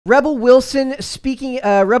Rebel Wilson's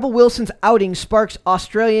outing sparks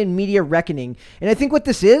Australian media reckoning. And I think what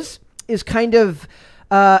this is kind of,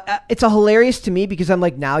 it's a hilarious to me because I'm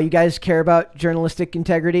like, now you guys care about journalistic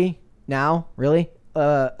integrity? Now? Really?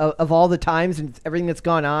 Of all the times and everything that's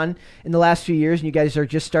gone on in the last few years, and you guys are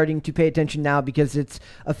just starting to pay attention now because it's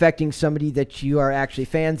affecting somebody that you are actually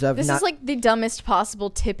fans of. This is like the dumbest possible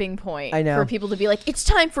tipping point for people to be like, it's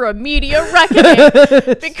time for a media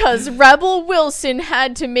reckoning because Rebel Wilson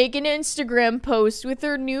had to make an Instagram post with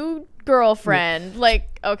her new girlfriend. Like,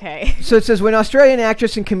 okay. So it says, when Australian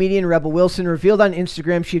actress and comedian Rebel Wilson revealed on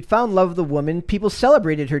Instagram she had found love with a woman, people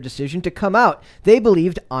celebrated her decision to come out. They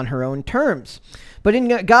believed on her own terms. But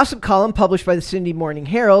in a gossip column published by the Sydney Morning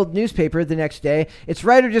Herald newspaper the next day, its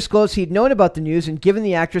writer disclosed he'd known about the news and given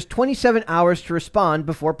the actress 27 hours to respond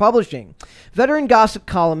before publishing. Veteran gossip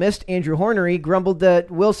columnist Andrew Hornery grumbled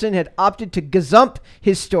that Wilson had opted to gazump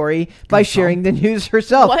his story by sharing the news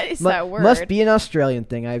herself. What is that word? Must be an Australian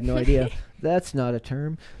thing. I have no idea. That's not a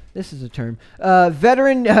term. This is a term.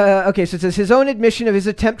 Okay, so it says his own admission of his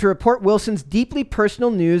attempt to report Wilson's deeply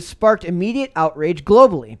personal news sparked immediate outrage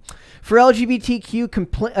globally. For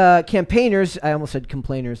LGBTQ campaigners, I almost said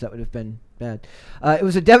complainers, that would have been bad. It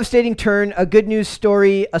was a devastating turn. A good news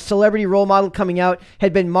story, a celebrity role model coming out,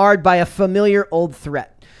 had been marred by a familiar old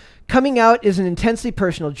threat. Coming out is an intensely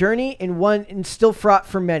personal journey and still fraught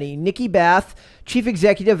for many. Nikki Bath, chief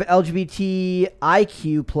executive of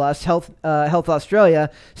LGBTIQ Plus Health Australia,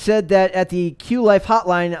 said that at the Q Life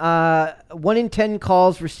hotline, 1 in 10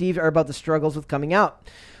 calls received are about the struggles with coming out.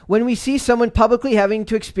 When we see someone publicly having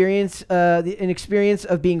to experience an experience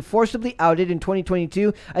of being forcibly outed in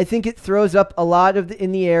 2022, I think it throws up a lot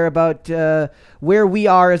in the air about where we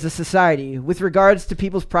are as a society with regards to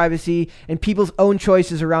people's privacy and people's own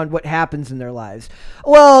choices around what happens in their lives.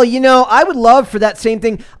 Well, you know, I would love for that same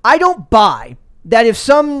thing. I don't buy that if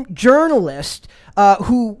some journalist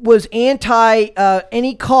who was anti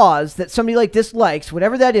any cause that somebody like this likes,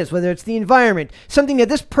 whatever that is, whether it's the environment, something that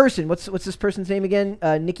this person, what's this person's name again?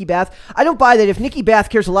 Nikki Bath. I don't buy that if Nikki Bath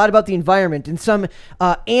cares a lot about the environment and some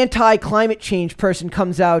anti-climate change person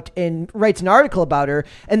comes out and writes an article about her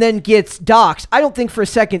and then gets doxxed. I don't think for a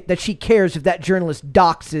second that she cares if that journalist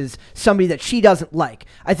doxes somebody that she doesn't like.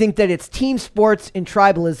 I think that it's team sports and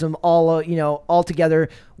tribalism all together.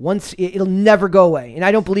 Once it'll never go away. And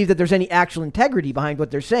I don't believe that there's any actual integrity behind what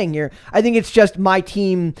they're saying here. I think it's just my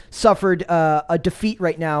team suffered a defeat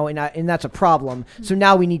right now, and that's a problem. So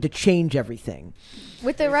now we need to change everything.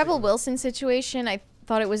 With the Rebel Wilson situation, I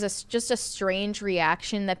thought it was just a strange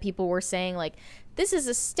reaction that people were saying, like, this is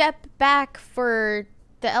a step back for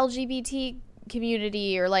the LGBT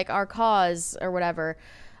community or, like, our cause or whatever.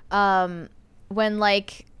 When,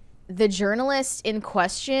 like, the journalist in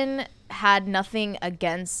question had nothing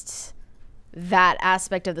against that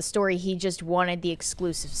aspect of the story. He just wanted the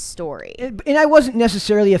exclusive story. And I wasn't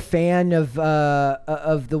necessarily a fan of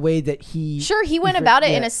the way that he... Sure, he went about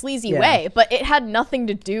it in a sleazy way, but it had nothing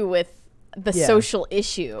to do with the social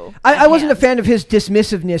issue. I wasn't a fan of his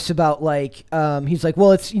dismissiveness about, like, he's like,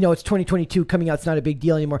 well, it's 2022 coming out. It's not a big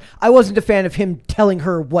deal anymore. I wasn't a fan of him telling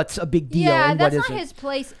her what's a big deal and what isn't. Yeah, that's not his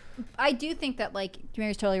place. I do think that, like,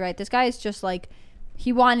 Mary's totally right. This guy is just, like,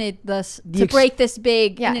 he wanted this to break this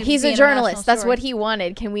big. Yeah, he's a journalist. That's what he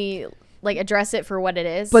wanted. Can we, like, address it for what it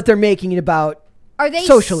is? But they're making it about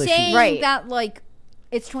social issues. Are they saying that, like,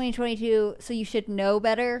 it's 2022, so you should know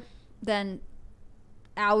better than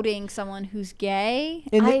outing someone who's gay?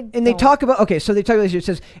 And they talk about, so they talk about this. It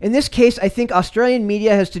says, in this case, I think Australian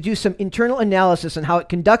media has to do some internal analysis on how it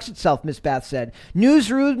conducts itself, Ms. Bath said.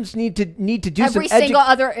 Newsrooms need to do Every single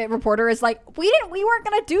other reporter is like, we weren't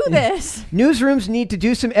going to do this. Newsrooms need to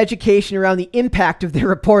do some education around the impact of their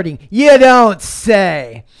reporting. You don't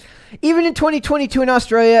say. Even in 2022 in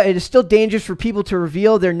Australia, it is still dangerous for people to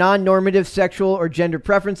reveal their non-normative sexual or gender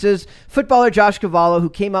preferences. Footballer Josh Cavallo, who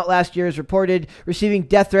came out last year, has reported receiving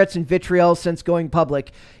death threats and vitriol since going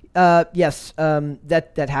public. Yes,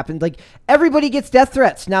 that happened. Like, everybody gets death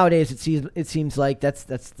threats nowadays. It seems like that's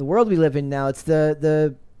the world we live in now. It's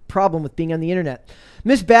the problem with being on the internet.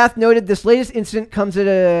 Ms. Bath noted this latest incident comes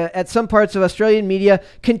at some parts of Australian media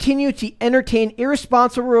continue to entertain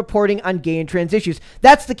irresponsible reporting on gay and trans issues.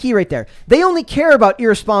 That's the key right there. They only care about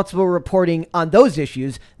irresponsible reporting on those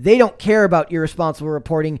issues. They don't care about irresponsible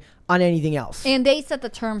reporting on anything else. And they set the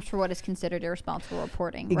terms for what is considered irresponsible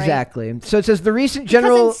reporting, right? Exactly. So it says the recent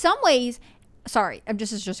general... Because in some ways... Sorry,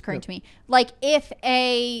 this is just occurring to me. Like, if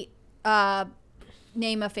a...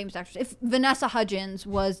 name a famous actress. If Vanessa Hudgens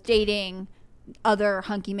was dating other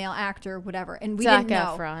hunky male actor, whatever, and we didn't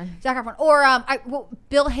know. Zac Efron. Or,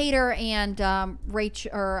 Bill Hader and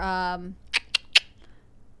Rachel... Or,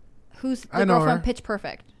 Who's I the know girl from her. Pitch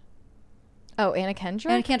Perfect? Oh, Anna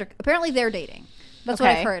Kendrick? Anna Kendrick. Apparently they're dating. That's what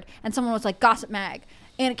I've Okay. heard. And someone was like, Gossip Mag,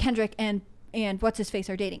 Anna Kendrick and what's his face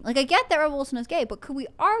are dating. Like, I get that Rebel Wilson is gay, but could we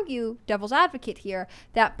argue, devil's advocate here,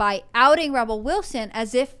 that by outing Rebel Wilson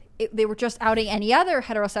as if they were just outing any other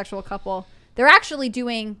heterosexual couple, they're actually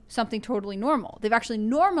doing something totally normal. They've actually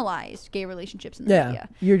normalized gay relationships in the media.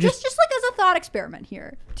 You're just like as a thought experiment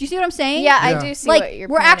here. Do you see what I'm saying? Yeah, Yeah. I do see Like, what your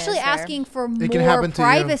we're point actually is there. asking for It can more happen to you.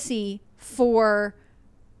 privacy for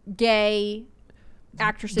gay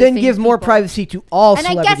actresses. Then famous give more people. privacy to all And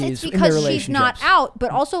I celebrities guess it's in their because relationships. she's not out,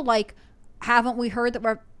 but also like, haven't we heard that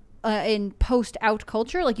we're in post-out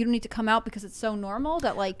culture? Like, you don't need to come out because it's so normal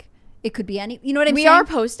that like it could be any. You know what I'm We saying? are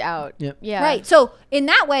post out. Yep. Yeah. Right. So in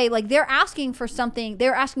that way, like they're asking for something.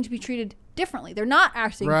 They're asking to be treated differently. They're not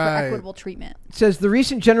asking for Right. equitable treatment. It says the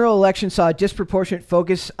recent general election saw a disproportionate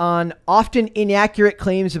focus on often inaccurate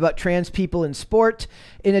claims about trans people in sport.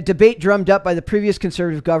 In a debate drummed up by the previous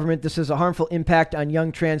conservative government, this has a harmful impact on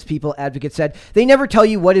young trans people, advocates said. They never tell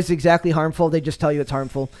you what is exactly harmful. They just tell you it's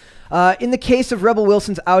harmful. In the case of Rebel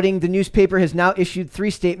Wilson's outing, the newspaper has now issued 3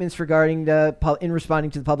 statements regarding in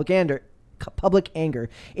responding to the public anger.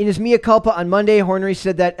 In his mea culpa on Monday, Hornery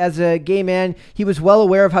said that as a gay man, he was well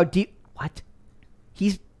aware of how deep... What?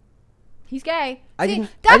 He's gay. I See,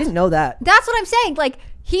 didn't know that. That's what I'm saying. Like,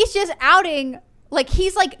 he's just outing. Like,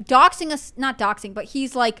 he's like doxing us, not doxing, but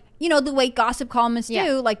he's like, you know, the way gossip columnists Yeah.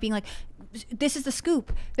 do, like being like, this is the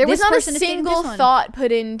scoop. There was This not a person is dating single this one. thought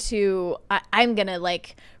put into I'm gonna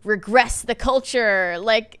like regress the culture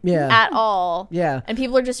like Yeah. at all. Yeah. And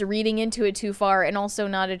people are just reading into it too far and also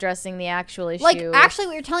not addressing the actual issue. Like, actually,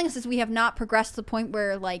 what you're telling us is we have not progressed to the point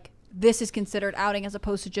where, like, this is considered outing as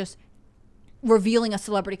opposed to just revealing a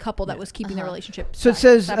celebrity couple that was keeping their relationship. So it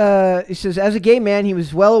says, as a gay man, he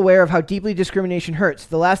was well aware of how deeply discrimination hurts.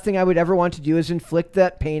 The last thing I would ever want to do is inflict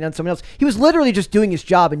that pain on someone else. He was literally just doing his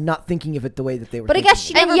job and not thinking of it the way that they were. But I thinking guess of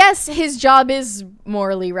she it. and never. yes, his job is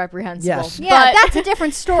morally reprehensible. Yes. Yeah, but that's a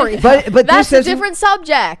different story. but that's this a isn't- different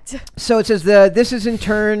subject. So it says this is in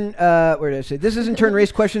turn where did I say this is in turn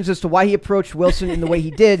raised questions as to why he approached Wilson in the way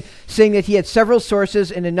he did, saying that he had several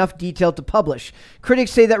sources and enough detail to publish.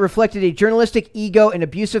 Critics say that reflected a journalistic ego and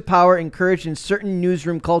abusive power encouraged in certain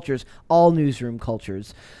newsroom cultures, all newsroom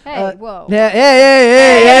cultures. Hey, whoa.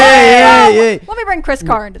 Hey. Let me bring Chris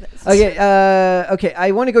Carr into this. Okay, okay.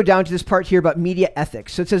 I want to go down to this part here about media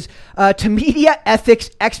ethics. So it says, to media ethics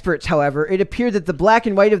experts, however, it appeared that the black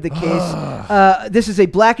and white of the case, this is a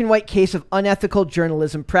black and white case of unethical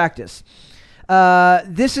journalism practice.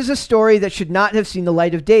 This is a story that should not have seen the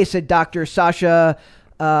light of day, said Dr. Sasha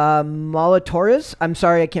Molotores. I'm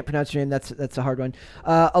sorry, I can't pronounce your name. That's a hard one.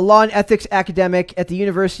 A law and ethics academic at the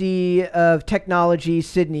University of Technology,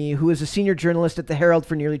 Sydney, who was a senior journalist at the Herald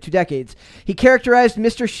for nearly 2 decades. He characterized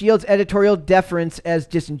Mr. Shields' editorial deference as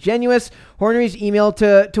disingenuous. Hornery's email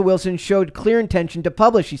to Wilson showed clear intention to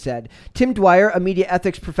publish, he said. Tim Dwyer, a media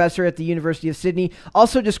ethics professor at the University of Sydney,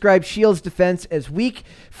 also described Shields' defense as weak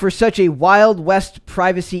for such a Wild West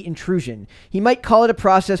privacy intrusion. He might call it a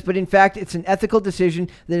process, but in fact, it's an ethical decision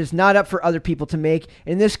that is not up for other people to make.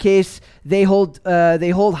 In this case, they hold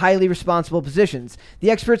highly responsible positions.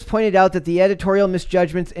 The experts pointed out that the editorial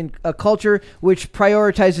misjudgments in a culture which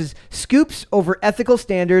prioritizes scoops over ethical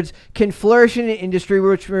standards can flourish in an industry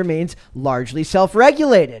which remains largely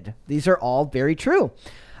self-regulated. These are all very true.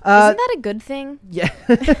 Isn't that a good thing? Yeah.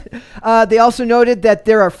 They also noted that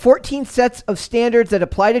there are 14 sets of standards that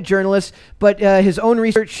apply to journalists, but his own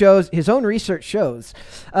research shows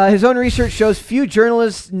few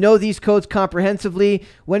journalists know these codes comprehensively.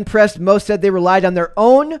 When pressed, most said they relied on their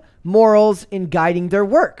own morals in guiding their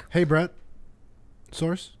work. Hey, Brett.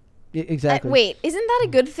 Source? Exactly. Wait, isn't that a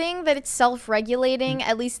good thing that it's self-regulating?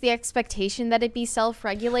 At least the expectation that it be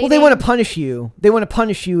self-regulating. Well, they want to punish you. They want to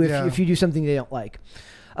punish you Yeah. if you do something they don't like.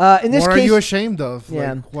 In this What case, are you ashamed of?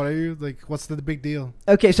 Yeah. Like, what are you, like, what's the big deal?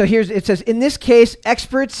 Okay, so it says, in this case,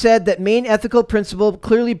 experts said that main ethical principle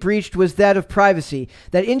clearly breached was that of privacy,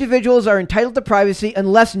 that individuals are entitled to privacy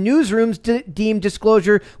unless newsrooms deem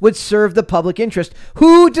disclosure would serve the public interest.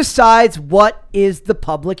 Who decides what is the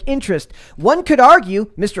public interest? One could argue,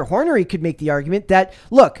 Mr. Hornery could make the argument that,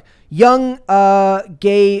 look, young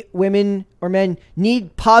gay women or men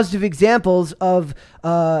need positive examples of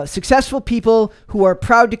successful people who are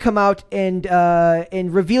proud to come out and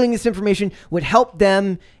revealing this information would help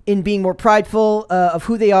them in being more prideful of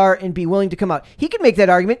who they are and be willing to come out. He could make that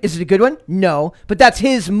argument. Is it a good one? No, but that's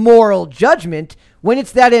his moral judgment. When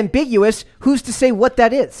it's that ambiguous, who's to say what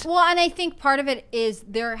that is? Well, and I think part of it is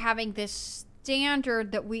they're having this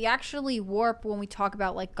standard that we actually warp when we talk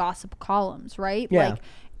about like gossip columns, right? Yeah. Like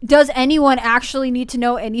does anyone actually need to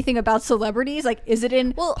know anything about celebrities? Like, is it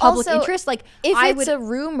in public also, interest? Like, if it's a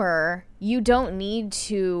rumor, you don't need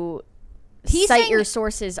to cite your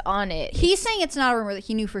sources on it. He's saying it's not a rumor, that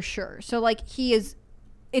he knew for sure. So, like,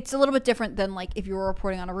 it's a little bit different than, like, if you were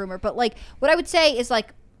reporting on a rumor. But, like, what I would say is,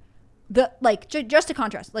 like, just to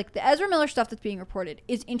contrast, like, the Ezra Miller stuff that's being reported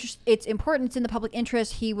is it's important. It's in the public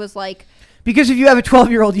interest. He was like, because if you have a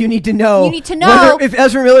 12-year-old, you need to know. You need to know if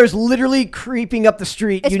Ezra Miller is literally creeping up the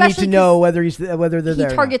street. You need to know whether they're there.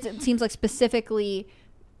 He targets, it seems like, specifically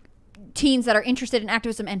teens that are interested in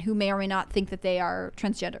activism and who may or may not think that they are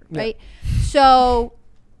transgender, right? So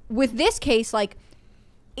with this case, like,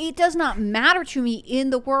 it does not matter to me in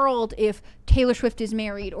the world if Taylor Swift is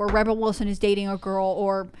married or Rebel Wilson is dating a girl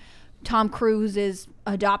or Tom Cruise is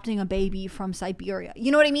adopting a baby from Siberia.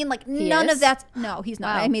 You know what I mean? Like, none of that's... No, he's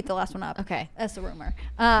not. Wow. I made the last one up. Okay. That's the rumor.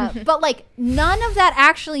 But, like, none of that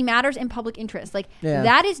actually matters in public interest. Like,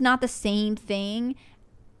 that is not the same thing.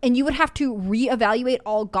 And you would have to reevaluate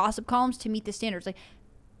all gossip columns to meet the standards. Like,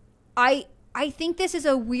 I think this is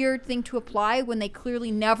a weird thing to apply when they clearly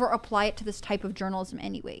never apply it to this type of journalism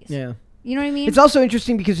anyways. Yeah. You know what I mean? It's also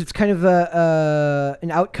interesting because it's kind of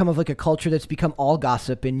an outcome of like a culture that's become all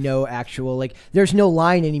gossip and no actual, like, there's no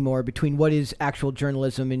line anymore between what is actual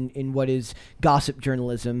journalism and what is gossip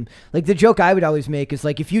journalism. Like, the joke I would always make is,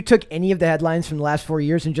 like, if you took any of the headlines from the last 4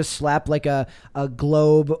 years and just slapped like a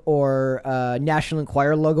Globe or National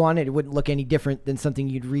Enquirer logo on it, it wouldn't look any different than something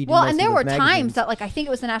you'd read. Well, in most and there of were those times magazines. that, like, I think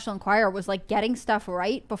it was the National Enquirer was like getting stuff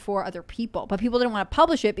right before other people, but people didn't want to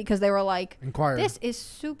publish it because they were like, Enquirer. This is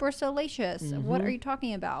super salacious. What are you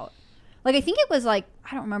talking about? Like, I think it was like,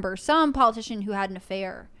 I don't remember, some politician who had an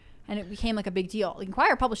affair and it became like a big deal. The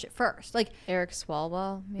Enquirer published it first. Like, Eric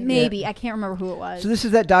Swalwell, maybe. I can't remember who it was. So this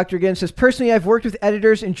is that doctor again. Says, personally, I've worked with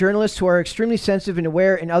editors and journalists who are extremely sensitive and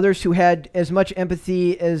aware, and others who had as much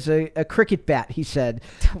empathy as a cricket bat. He said,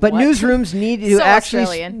 but What? newsrooms need to So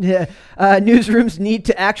actually newsrooms need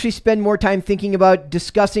to actually spend more time thinking about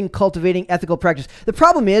discussing, cultivating ethical practice. The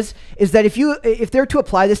problem is that if they're to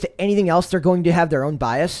apply this to anything else, they're going to have their own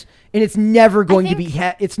bias. And it's never going to be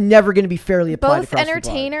fairly applied both across the board.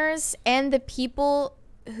 entertainers and the people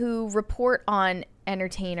who report on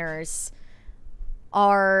entertainers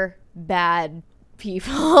are bad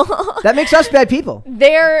people. That makes us bad people.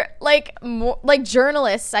 They're like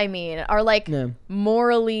journalists, I mean, are like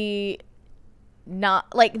morally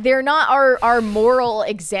not, like, they're not our moral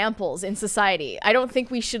examples in society. I don't think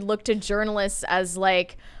we should look to journalists as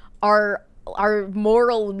like our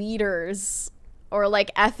moral leaders or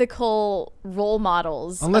like ethical role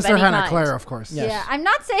models. Unless they're Hannah Claire, of course. Yes. Yeah, I'm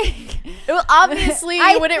not saying... Well, obviously,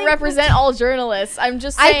 I it wouldn't think- represent all journalists. I'm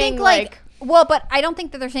just saying, I think, like... Well, but I don't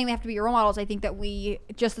think that they're saying they have to be role models. I think that we,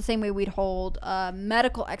 just the same way we'd hold a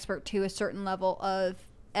medical expert to a certain level of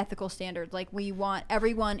ethical standards. Like, we want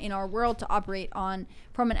everyone in our world to operate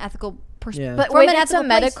from an ethical perspective. But when it's a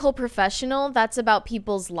medical professional, that's about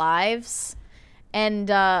people's lives. And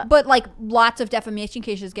but like lots of defamation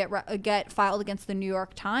cases get filed against the New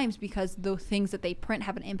York Times because the things that they print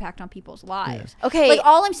have an impact on people's lives. Yeah. Okay, like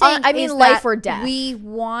all I'm saying, I mean, is life that or death. We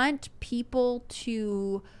want people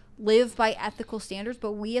to live by ethical standards,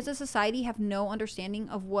 but we as a society have no understanding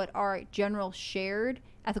of what our general shared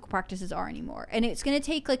ethical practices are anymore. And it's going to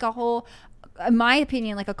take like a whole, in my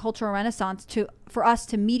opinion, like a cultural renaissance for us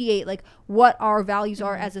to mediate like what our values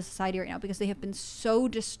are as a society right now, because they have been so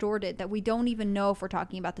distorted that we don't even know if we're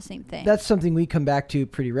talking about the same thing. That's something we come back to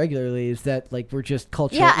pretty regularly, is that like we're just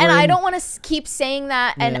cultural. Yeah, and I don't want to keep saying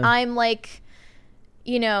that, and I'm like,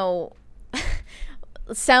 you know,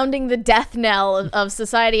 sounding the death knell of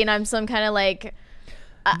society, and I'm some kind of like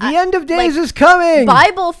the end of days is coming,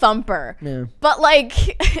 Bible thumper. Yeah. But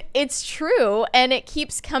like, it's true, and it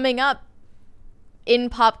keeps coming up in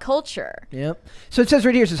pop culture. Yep. So it says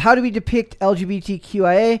right here, it says, how do we depict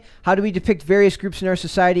LGBTQIA? How do we depict various groups in our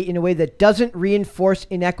society in a way that doesn't reinforce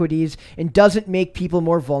inequities and doesn't make people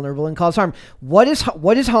more vulnerable and cause harm? What is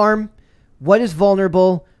harm? What is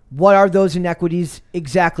vulnerable? What are those inequities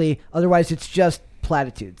exactly? Otherwise, it's just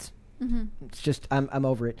platitudes. Mm-hmm. It's just, I'm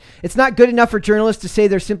over it. It's not good enough for journalists to say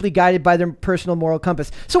they're simply guided by their personal moral compass.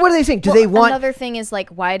 So what are they saying? Do they want... Another thing is like,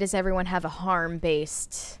 why does everyone have a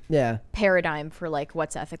harm-based paradigm for like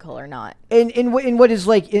what's ethical or not? And what is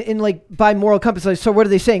like, in like by moral compass, like, so what are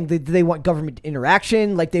they saying? Do they want government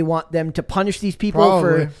interaction? Like they want them to punish these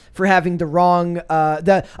people for having the wrong,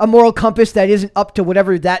 a moral compass that isn't up to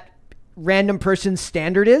whatever that random person's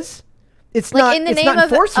standard is? It's like not in the it's name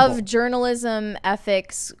not of journalism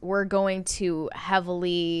ethics, we're going to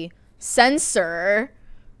heavily censor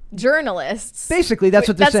journalists. Basically, that's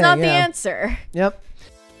what they're saying. That's not the answer. Yep.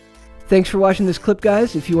 Thanks for watching this clip,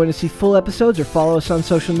 guys. If you want to see full episodes or follow us on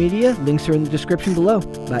social media, links are in the description below.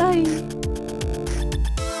 Bye. Bye.